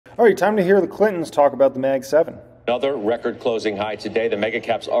All right, time to hear the Clintons talk about the Mag 7. Another record closing high today. The mega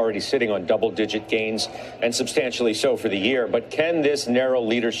cap's already sitting on double-digit gains and substantially so for the year. But can this narrow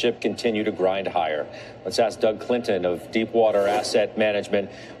leadership continue to grind higher? Let's ask Doug Clinton of Deepwater Asset Management.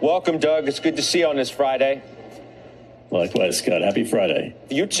 Welcome, Doug. It's good to see you on this Friday. Likewise, Scott. Happy Friday.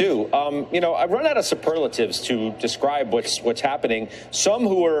 You too. I've run out of superlatives to describe what's happening. Some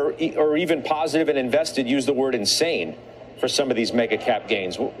who are even positive and invested use the word insane for some of these mega cap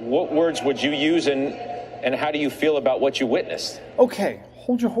gains. What words would you use, and how do you feel about what you witnessed? Okay,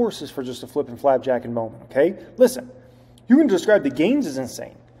 hold your horses for just a flippin' flapjacking moment, okay? Listen, you can describe the gains as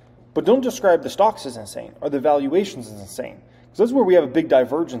insane, but don't describe the stocks as insane or the valuations as insane. Because that's where we have a big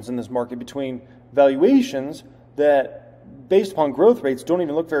divergence in this market between valuations that, based upon growth rates, don't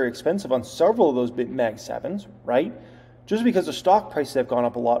even look very expensive on several of those big Mag 7s, right? Just because the stock prices have gone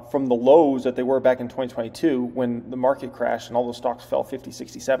up a lot from the lows that they were back in 2022 when the market crashed and all those stocks fell 50,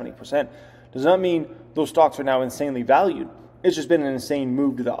 60, 70%, does not mean those stocks are now insanely valued. It's just been an insane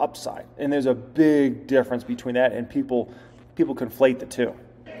move to the upside. And there's a big difference between that, and people conflate the two.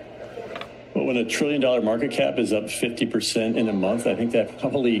 Well, when $1 trillion market cap is up 50% in a month, I think that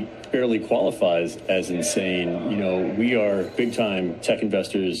probably barely qualifies as insane. You know, we are big-time tech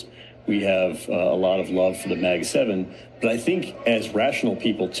investors. We have a lot of love for the Mag 7. But I think as rational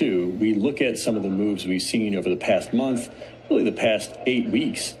people, too, we look at some of the moves we've seen over the past month, really the past 8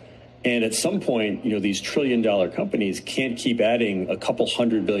 weeks. And at some point, you know, these trillion-dollar companies can't keep adding a couple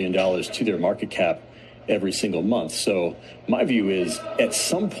 $100 billion to their market cap every single month. So my view is at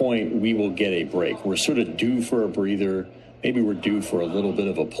some point we will get a break. We're sort of due for a breather. Maybe we're due for a little bit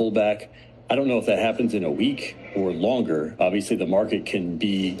of a pullback. I don't know if that happens in a week or longer. Obviously, the market can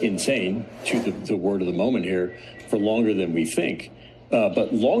be insane, to the word of the moment here, for longer than we think.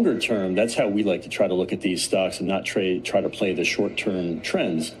 But longer term, that's how we like to try to look at these stocks and not try to play the short-term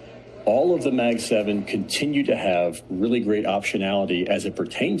trends. All of the Mag 7 continue to have really great optionality as it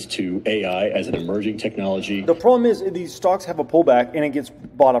pertains to AI as an emerging technology. The problem is these stocks have a pullback and it gets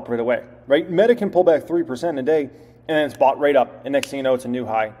bought up right away, right? Meta can pull back 3% in a day and then it's bought right up. And next thing you know, it's a new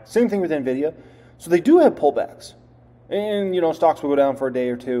high. Same thing with NVIDIA. So they do have pullbacks. And, you know, stocks will go down for a day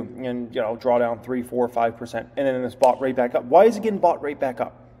or two and, you know, draw down 3, 4, 5%. And then it's bought right back up. Why is it getting bought right back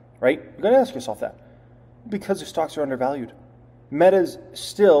up, right? You've got to ask yourself that. Because the stocks are undervalued. Meta's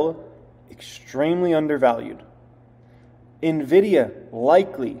still extremely undervalued. NVIDIA,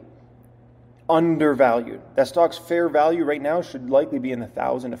 likely undervalued. That stock's fair value right now should likely be in the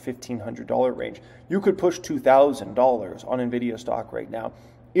 $1,000 to $1,500 range. You could push $2,000 on NVIDIA stock right now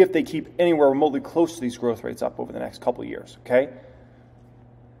if they keep anywhere remotely close to these growth rates up over the next couple of years, okay?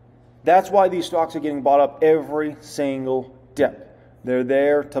 That's why these stocks are getting bought up every single dip. They're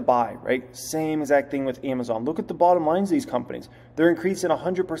there to buy, right? Same exact thing with Amazon. Look at the bottom lines of these companies. They're increasing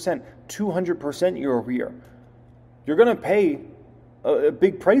 100%, 200% year over year. You're going to pay a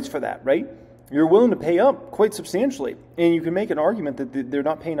big price for that, right? You're willing to pay up quite substantially. And you can make an argument that they're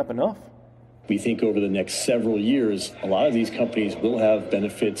not paying up enough. We think over the next several years, a lot of these companies will have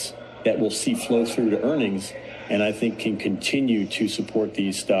benefits that we'll see flow through to earnings, and I think can continue to support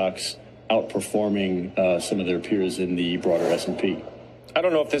these stocks outperforming some of their peers in the broader S&P. I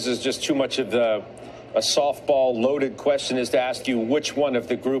don't know if this is just too much of a softball loaded question is to ask you which one of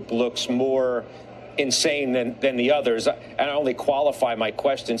the group looks more insane than the others. And I only qualify my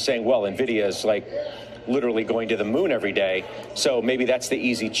question saying, well, NVIDIA is like literally going to the moon every day. So maybe that's the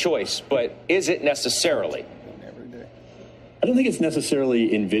easy choice. But is it necessarily? I don't think it's necessarily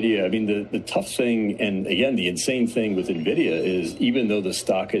NVIDIA. I mean, the tough thing, and again, the insane thing with NVIDIA is even though the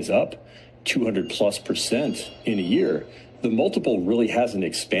stock is up 200+% in a year, the multiple really hasn't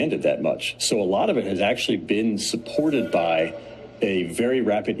expanded that much. So a lot of it has actually been supported by a very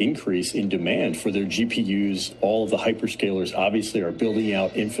rapid increase in demand for their GPUs. All of the hyperscalers obviously are building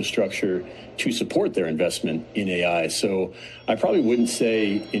out infrastructure to support their investment in AI. So I probably wouldn't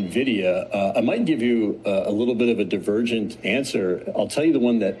say NVIDIA. I might give you a little bit of a divergent answer. I'll tell you the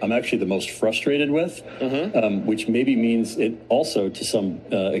one that I'm actually the most frustrated with, which maybe means it also to some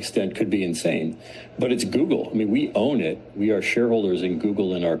extent could be insane, but it's Google. I mean, we own it. We are shareholders in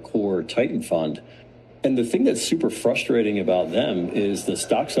Google in our core Titan fund. And the thing that's super frustrating about them is the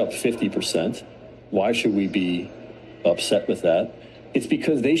stock's up 50%. Why should we be upset with that? It's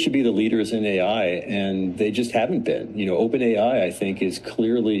because they should be the leaders in AI, and they just haven't been. You know, OpenAI, I think, is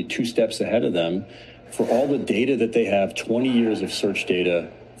clearly 2 steps ahead of them for all the data that they have, 20 years of search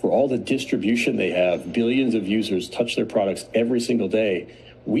data, for all the distribution they have, billions of users touch their products every single day.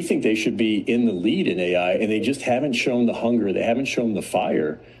 We think they should be in the lead in AI, and they just haven't shown the hunger, they haven't shown the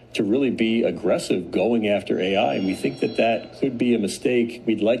fire to really be aggressive going after AI. And we think that that could be a mistake.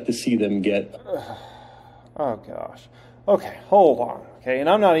 We'd like to see them get... Oh, gosh. Okay, hold on. Okay, and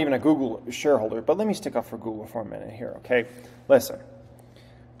I'm not even a Google shareholder, but let me stick up for Google for a minute here, okay? Listen,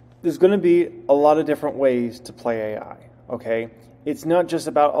 there's going to be a lot of different ways to play AI, okay? It's not just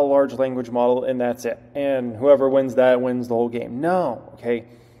about a large language model and that's it. And whoever wins that wins the whole game. No, okay?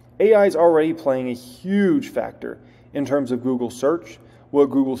 AI is already playing a huge factor in terms of Google search,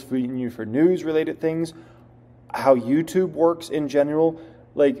 what Google's feeding you for news-related things, how YouTube works in general.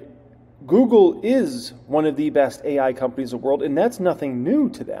 Like, Google is one of the best AI companies in the world, and that's nothing new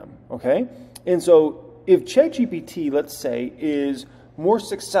to them, okay? And so if ChatGPT, let's say, is more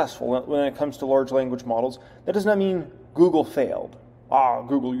successful when it comes to large language models, that does not mean Google failed.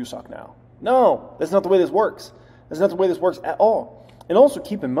 Google, you suck now. No, that's not the way this works. That's not the way this works at all. And also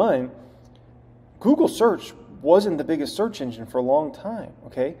keep in mind, Google search wasn't the biggest search engine for a long time,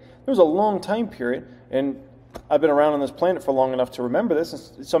 okay? There was a long time period, and I've been around on this planet for long enough to remember this.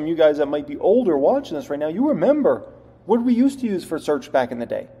 And some of you guys that might be older watching this right now, you remember what did we used to use for search back in the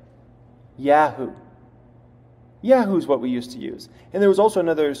day? Yahoo. Yahoo's what we used to use. And there was also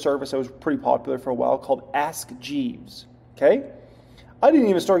another service that was pretty popular for a while called Ask Jeeves, okay? I didn't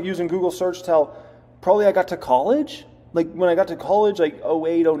even start using Google search till probably I got to college. Like when I got to college, like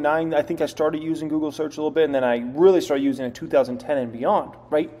 08, 09, I think I started using Google search a little bit, and then I really started using it in 2010 and beyond,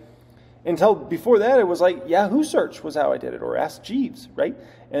 right? Until before that, it was like Yahoo search was how I did it, or Ask Jeeves, right?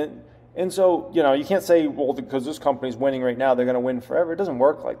 And so, you know, you can't say, well, because this company's winning right now, they're going to win forever. It doesn't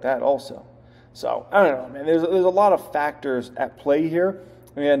work like that also. So, I don't know, man. There's a lot of factors at play here,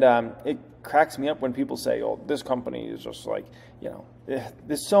 and it cracks me up when people say, oh, this company is just like, you know,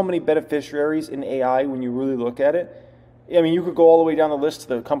 there's so many beneficiaries in AI when you really look at it. I mean, you could go all the way down the list to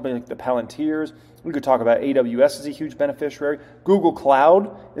the company like the Palantirs. We could talk about AWS as a huge beneficiary. Google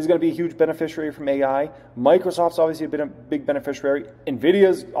Cloud is going to be a huge beneficiary from AI. Microsoft's obviously been a big beneficiary.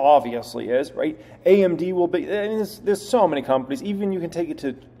 NVIDIA's obviously is, right? AMD will be. I mean, there's so many companies. Even you can take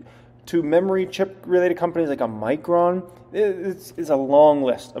it to memory chip-related companies like a Micron. It's a long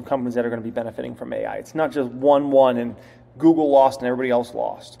list of companies that are going to be benefiting from AI. It's not just one and Google lost and everybody else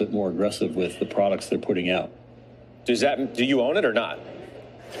lost. A bit more aggressive with the products they're putting out. Do you own it or not?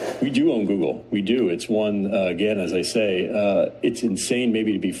 We do own Google. We do. It's one, again, as I say, it's insane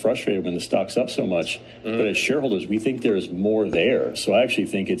maybe to be frustrated when the stock's up so much. Mm-hmm. But as shareholders, we think there's more there. So I actually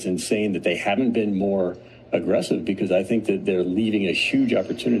think it's insane that they haven't been more aggressive, because I think that they're leaving a huge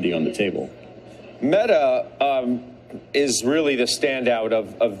opportunity on the table. Meta is really the standout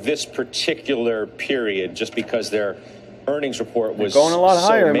of this particular period, just because their earnings report was going a lot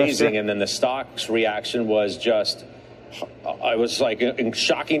higher, amazing, and then the stock's reaction was just, I was like,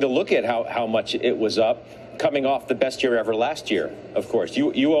 shocking to look at how much it was up, coming off the best year ever last year. Of course,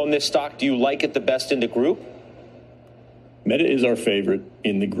 you own this stock. Do you like it the best in the group? Meta is our favorite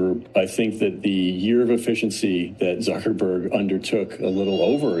in the group. I think that the year of efficiency that Zuckerberg undertook a little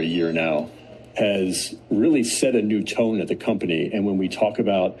over a year now has really set a new tone at the company. And when we talk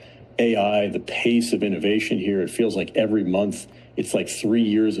about AI, the pace of innovation here, it feels like every month it's like 3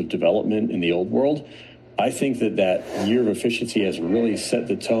 years of development in the old world. I think that year of efficiency has really set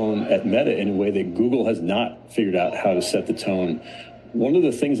the tone at Meta in a way that Google has not figured out how to set the tone. One of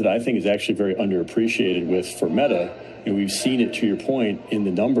the things that I think is actually very underappreciated for Meta, and we've seen it to your point in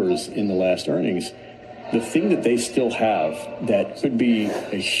the numbers in the last earnings, the thing that they still have that could be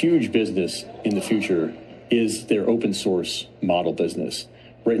a huge business in the future is their open source model business.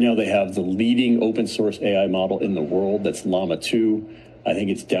 Right now they have the leading open source AI model in the world, that's Llama 2. I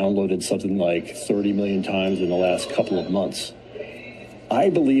think it's downloaded something like 30 million times in the last couple of months. I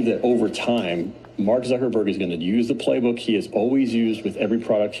believe that over time, Mark Zuckerberg is going to use the playbook he has always used with every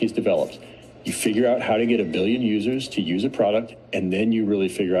product he's developed. You figure out how to get 1 billion users to use a product, and then you really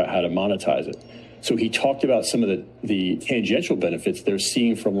figure out how to monetize it. So he talked about some of the tangential benefits they're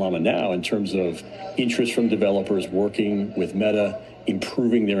seeing from Llama now in terms of interest from developers working with Meta,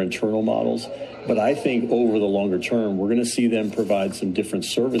 improving their internal models. But I think over the longer term, we're going to see them provide some different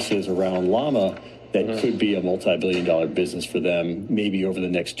services around Llama that could be a multi-billion-dollar business for them, maybe over the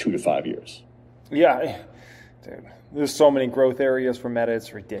next 2 to 5 years. Yeah, dude, there's so many growth areas for Meta,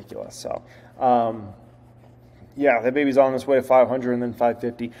 it's ridiculous. So, yeah, that baby's on its way to 500 and then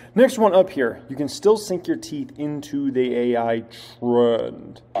 550. Next one up here, you can still sink your teeth into the AI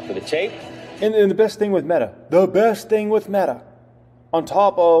trend. Off of the tape. And the best thing with Meta, on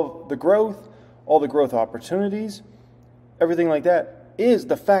top of the growth, all the growth opportunities, everything like that, is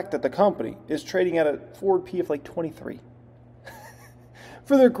the fact that the company is trading at a forward P of like 23.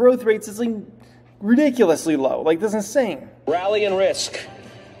 For their growth rates, it's like ridiculously low. Like, that's insane. Rally and risk.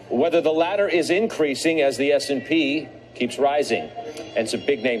 whether the latter is increasing as the S&P keeps rising and some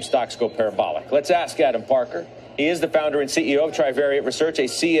big name stocks go parabolic. Let's ask Adam Parker. He is the founder and CEO of Trivariate Research, a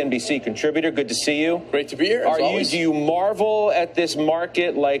CNBC contributor. Good to see you. Great to be here. Do you marvel at this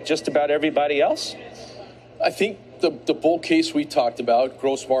market like just about everybody else? I think the bull case we talked about,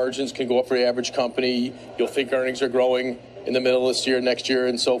 gross margins can go up for the average company. You'll think earnings are growing in the middle of this year, next year,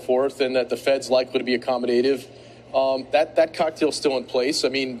 and so forth, and that the Fed's likely to be accommodative. That cocktail's still in place. I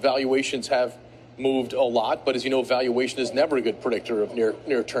mean, valuations have moved a lot, but as you know, valuation is never a good predictor of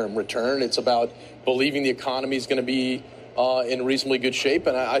near-term return. It's about believing the economy is going to be in reasonably good shape,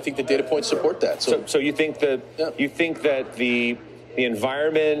 and I think the data points support that. So you think that the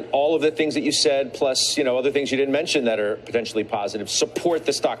environment, all of the things that you said, plus other things you didn't mention that are potentially positive, support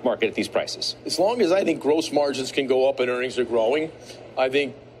the stock market at these prices? As long as I think gross margins can go up and earnings are growing, I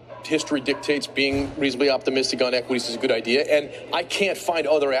think history dictates being reasonably optimistic on equities is a good idea. And I can't find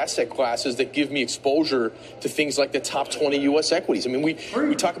other asset classes that give me exposure to things like the top 20 U.S. equities. I mean, we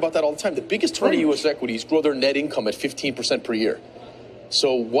talk about that all the time. The biggest 20 U.S. equities grow their net income at 15% per year.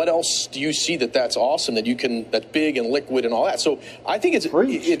 So what else do you see that's awesome, that's big and liquid and all that? So I think it's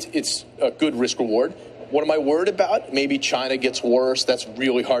a good risk reward. What am I worried about? Maybe China gets worse. That's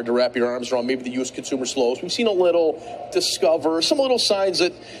really hard to wrap your arms around. Maybe the U.S. consumer slows. We've seen a little some little signs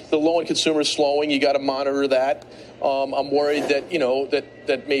that the low-end consumer is slowing. You got to monitor that. I'm worried that,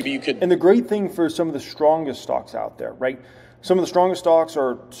 that maybe you could. And the great thing for some of the strongest stocks out there, right? Some of the strongest stocks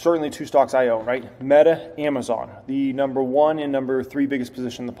are certainly two stocks I own, right? Meta, Amazon, the number 1 and number 3 biggest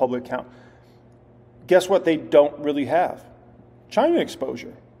position in the public count. Guess what they don't really have? China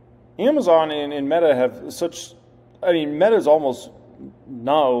exposure. Amazon and Meta have Meta's almost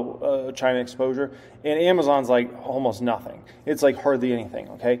no China exposure, and Amazon's like almost nothing. It's like hardly anything,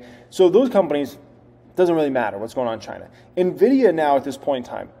 okay? So those companies, doesn't really matter what's going on in China. NVIDIA now at this point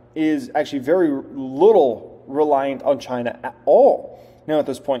in time is actually very little reliant on China at all now at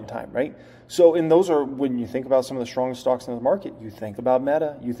this point in time, right? So, and those are, when you think about some of the strongest stocks in the market, you think about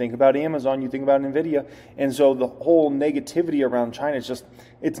Meta, you think about Amazon, you think about NVIDIA. And so the whole negativity around China is just,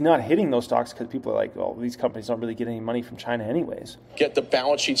 it's not hitting those stocks because people are like, well, these companies don't really get any money from China anyways. Get the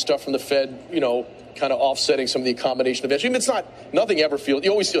balance sheet stuff from the Fed, kind of offsetting some of the accommodation of it. I mean, nothing ever feels,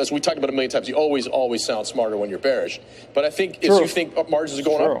 you always feel, as we talked about a million times, you always sound smarter when you're bearish. But I think if you think margins are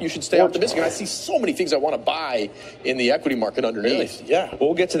going up, you should stay optimistic. And I see so many things I want to buy in the equity market underneath. Really? Yeah. Well,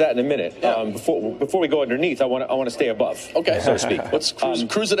 we'll get to that in a minute. Yeah. Before we go underneath, I want to stay above. Okay. So to speak. Let's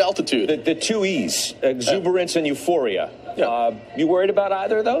cruise at altitude. The 2 E's, exuberance and euphoria. Yeah. You worried about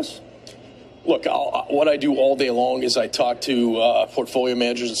either of those? Look, what I do all day long is I talk to portfolio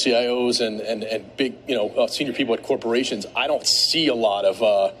managers and CIOs and big, senior people at corporations. I don't see a lot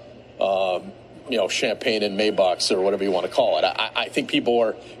of, champagne and Maybachs or whatever you want to call it. I think people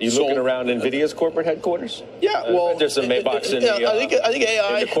are. You looking around NVIDIA's corporate headquarters? Yeah, well, there's some Maybachs in I think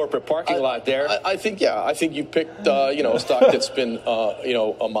AI in the corporate parking lot there. I think you picked a stock that's been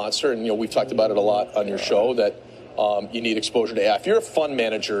a monster, and we've talked about it a lot on your show that. You need exposure to AI. If you're a fund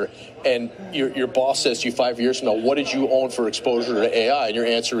manager and your boss says to you 5 years from now, what did you own for exposure to AI? And your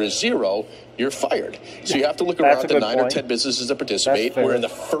answer is 0, you're fired. So you have to look around the 9 or 10 businesses that participate. We're in the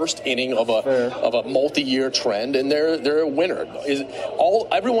first inning of a multi-year trend, and they're a winner.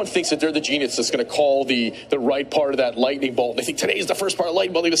 Everyone thinks that they're the genius that's going to call the right part of that lightning bolt. They think today is the first part of the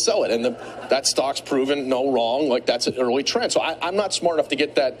lightning bolt to sell it, and that stock's proven wrong. Like that's an early trend. So I'm not smart enough to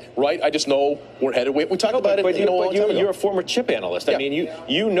get that right. I just know we're headed. We talked about it. You're a former chip analyst. Yeah. I mean,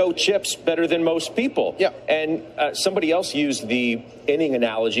 you know chips better than most people. Yeah. And somebody else used the inning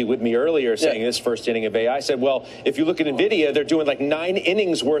analogy with me earlier, saying this first inning of AI. I said, well, if you look at NVIDIA, they're doing like 9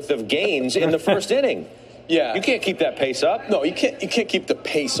 innings worth of gains in the first inning. Yeah. You can't keep that pace up. No, you can't keep the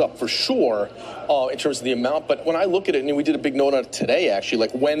pace up for sure in terms of the amount. But when I look at it, and we did a big note on it today, actually,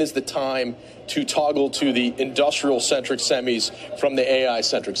 like when is the time to toggle to the industrial-centric semis from the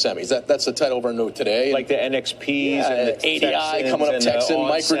AI-centric semis? That's the title of our note today. Like the NXPs and the ADI coming up, Texan,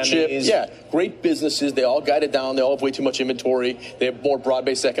 Microchip. Semis. Yeah, great businesses. They all guided down. They all have way too much inventory. They have more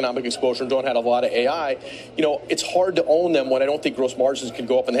broad-based economic exposure and don't have a lot of AI. It's hard to own them when I don't think gross margins can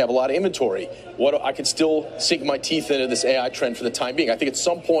go up and they have a lot of inventory. I can still sink my teeth into this AI trend for the time being. I think at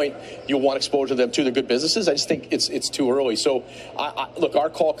some point you'll want exposure to them too. They're good businesses. I just think it's too early. So, look, our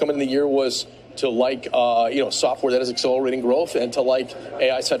call coming in the year was to software that is accelerating growth and to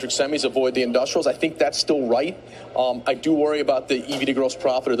AI-centric semis, avoid the industrials. I think that's still right. I do worry about the EV to gross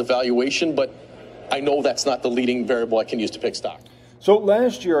profit or the valuation, but I know that's not the leading variable I can use to pick stock. So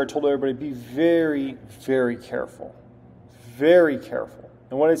last year I told everybody be very, very careful. Very careful.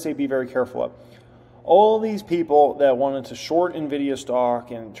 And what did I say be very careful of? all these people that wanted to short NVIDIA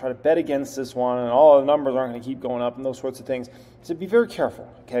stock and try to bet against this one, and all the numbers aren't going to keep going up and those sorts of things. So be very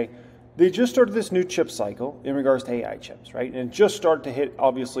careful, okay? They just started this new chip cycle in regards to AI chips, right? And it just started to hit,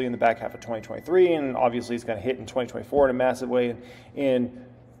 obviously, in the back half of 2023, and obviously it's going to hit in 2024 in a massive way. And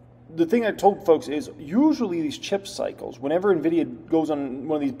the thing I told folks is usually these chip cycles, whenever NVIDIA goes on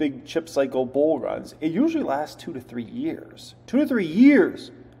one of these big chip cycle bull runs, it usually lasts 2 to 3 years. 2 to 3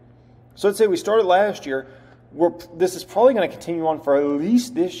 years. So let's say we started last year. This is probably going to continue on for at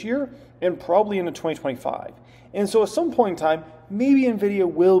least this year and probably into 2025. And so at some point in time, maybe NVIDIA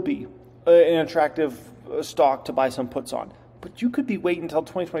will be an attractive stock to buy some puts on. But you could be waiting until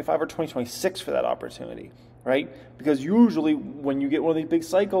 2025 or 2026 for that opportunity, right? Because usually when you get one of these big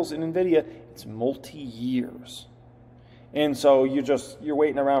cycles in NVIDIA, it's multi-years. And so you're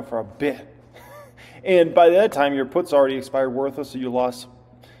waiting around for a bit. And by that time, your put's already expired worthless, so you lost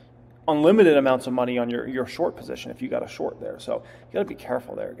unlimited amounts of money on your short position if you got a short there. So you got to be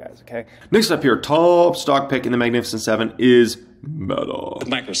careful there, guys, okay? Next up here, top stock pick in the Magnificent Seven is Meta.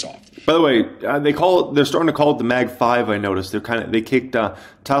 Microsoft. By the way, they're starting to call it the Mag 5, I noticed. They kicked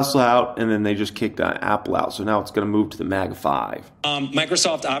Tesla out, and then they just kicked Apple out. So now it's going to move to the Mag 5.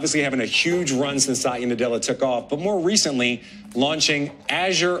 Microsoft obviously having a huge run since Satya Nadella took off, but more recently launching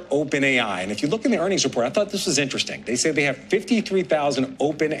Azure OpenAI. And if you look in the earnings report, I thought this was interesting. They say they have 53,000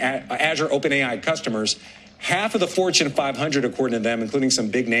 Azure OpenAI customers. Half of the Fortune 500, according to them, including some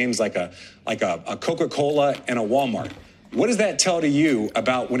big names like a Coca-Cola and a Walmart. What does that tell to you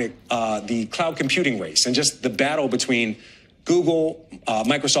about the cloud computing race and just the battle between Google,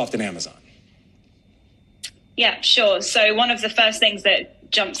 Microsoft, and Amazon? Yeah, sure. So one of the first things that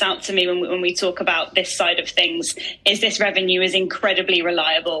jumps out to me when we talk about this side of things is this revenue is incredibly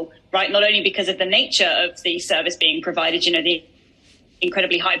reliable, right? Not only because of the nature of the service being provided, the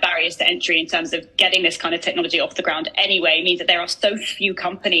incredibly high barriers to entry in terms of getting this kind of technology off the ground anyway means that there are so few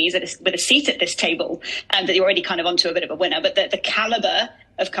companies with a seat at this table and that you're already kind of onto a bit of a winner. But the caliber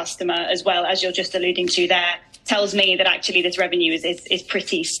of customer, as well as you're just alluding to there, tells me that actually this revenue is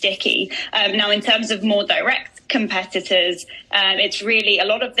pretty sticky. Now, in terms of more direct competitors, it's really a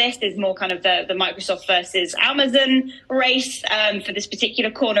lot of this is more kind of the Microsoft versus Amazon race for this particular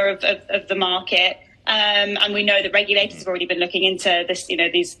corner of the market. And we know that regulators have already been looking into this,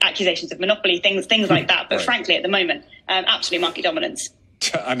 these accusations of monopoly, things like that. But frankly, at the moment, absolute market dominance.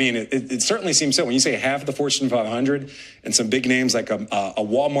 I mean, it certainly seems so. When you say half of the Fortune 500 and some big names like a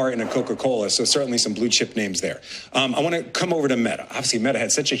Walmart and a Coca-Cola, so certainly some blue chip names there. I want to come over to Meta. Obviously, Meta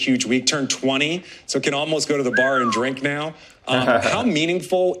had such a huge week, turned 20, so can almost go to the bar and drink now. How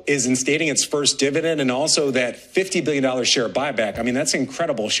meaningful is instating its first dividend and also that $50 billion share buyback? I mean, that's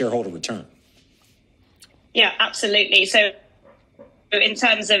incredible shareholder return. Yeah, absolutely. So in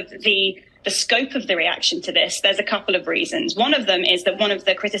terms of the scope of the reaction to this, there's a couple of reasons. One of them is that one of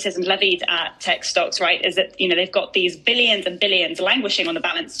the criticisms levied at tech stocks, right, is that, they've got these billions and billions languishing on the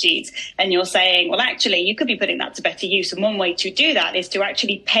balance sheets. And you're saying, well, actually, you could be putting that to better use. And one way to do that is to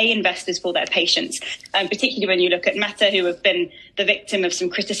actually pay investors for their patience. Particularly when you look at Meta, who have been the victim of some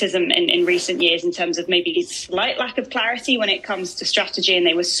criticism in recent years in terms of maybe slight lack of clarity when it comes to strategy. And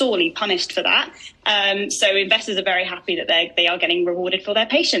they were sorely punished for that. So investors are very happy that they are getting rewarded for their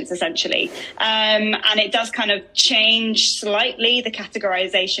patience, essentially. And it does kind of change slightly the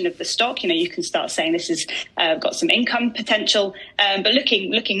categorization of the stock. You can start saying this has got some income potential, but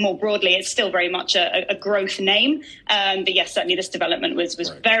looking more broadly, it's still very much a growth name. But yes, certainly this development was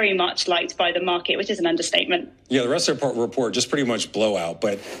very much liked by the market, which is an understatement. Yeah, the rest of the report just pretty much blowout,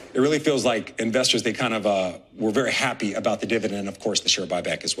 but it really feels like investors, they kind of were very happy about the dividend and, of course, the share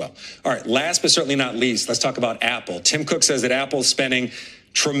buyback as well. All right, last but certainly not least, let's talk about Apple. Tim Cook says that Apple is spending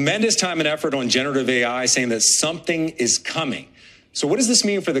tremendous time and effort on generative AI, saying that something is coming. So what does this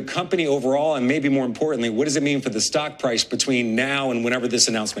mean for the company overall? And maybe more importantly, what does it mean for the stock price between now and whenever this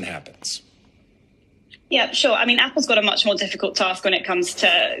announcement happens? Yeah, sure. I mean, Apple's got a much more difficult task when it comes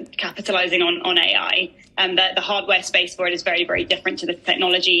to capitalizing on AI. And the hardware space for it is very, very different to the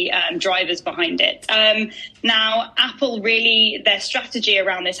technology drivers behind it. Now, Apple really, their strategy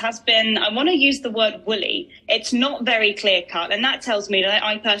around this has been, I want to use the word woolly. It's not very clear cut. And that tells me that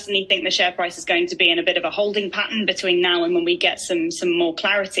I personally think the share price is going to be in a bit of a holding pattern between now and when we get some more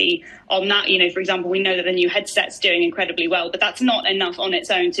clarity on that. For example, we know that the new headset's doing incredibly well, but that's not enough on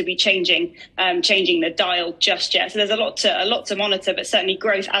its own to be changing the dial just yet. So there's a lot to monitor, but certainly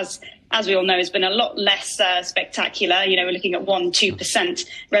growth, as we all know, has been a lot less spectacular. We're looking at 1-2%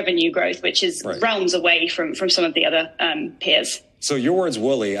 revenue growth, which is realms away from some of the other peers. So your words,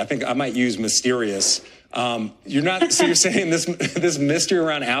 woolly, I think I might use mysterious. You're saying this mystery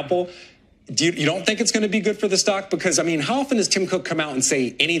around Apple, You don't think it's going to be good for the stock? Because, I mean, how often does Tim Cook come out and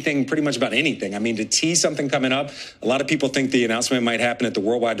say anything pretty much about anything? I mean, to tease something coming up, a lot of people think the announcement might happen at the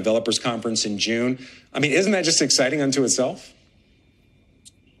Worldwide Developers Conference in June. I mean, isn't that just exciting unto itself?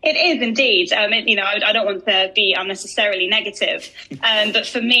 It is indeed. I don't want to be unnecessarily negative, but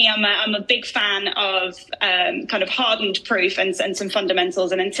for me, I'm a big fan of kind of hardened proof and some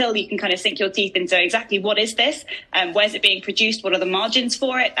fundamentals. And until you can kind of sink your teeth into exactly what is this, where's it being produced, what are the margins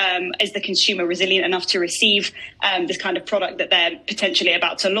for it, is the consumer resilient enough to receive this kind of product that they're potentially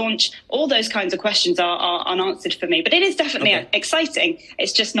about to launch? All those kinds of questions are unanswered for me. But it is definitely exciting.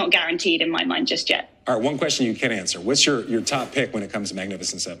 It's just not guaranteed in my mind just yet. All right, one question you can answer. What's your top pick when it comes to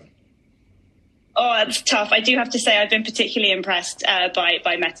Magnificent Seven? Oh, that's tough. I do have to say I've been particularly impressed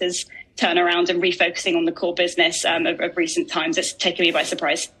by Meta's turnaround and refocusing on the core business of recent times. It's taken me by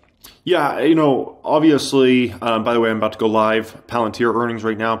surprise. Yeah, obviously, by the way, I'm about to go live. Palantir earnings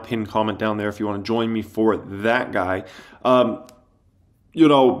right now. Pin comment down there if you want to join me for that guy.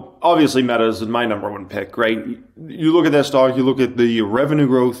 Obviously Meta is my number one pick, right? You look at that stock, you look at the revenue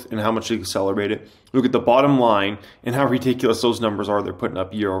growth and how much they accelerated. Look at the bottom line and how ridiculous those numbers are they're putting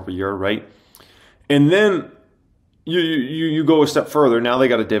up year over year, right? And then you go a step further. Now they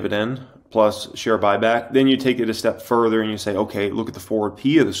got a dividend plus share buyback. Then you take it a step further and you say, okay, look at the forward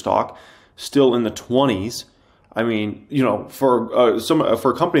P of the stock, still in the 20s. I mean, for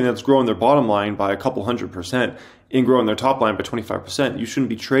a company that's growing their bottom line by a couple 100% and growing their top line by 25%, you shouldn't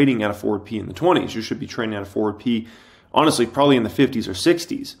be trading at a forward P in the 20s. You should be trading at a forward P, honestly, probably in the 50s or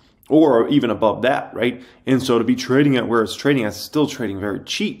 60s, or even above that, right? And so to be trading at where it's trading, it's still trading very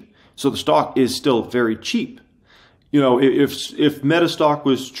cheap. So the stock is still very cheap. If Meta stock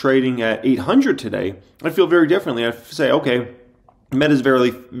was trading at 800 today, I'd feel very differently. I'd say, okay, Meta is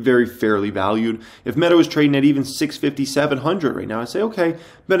very, very fairly valued. If Meta was trading at even 650, 700 right now, I'd say, okay,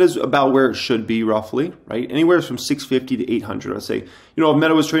 Meta's about where it should be roughly, right? Anywhere from 650 to 800, I'd say, if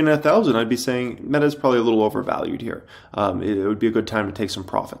Meta was trading at 1,000, I'd be saying Meta's probably a little overvalued here. It would be a good time to take some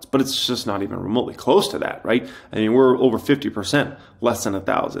profits, but it's just not even remotely close to that, right? I mean, we're over 50% less than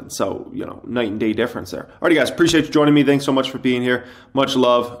 1,000. So, night and day difference there. All right, guys, appreciate you joining me. Thanks so much for being here. Much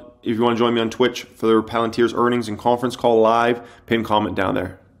love. If you want to join me on Twitch for the Palantir's earnings and conference call live, pin comment down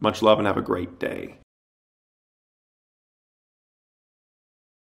there. Much love and have a great day.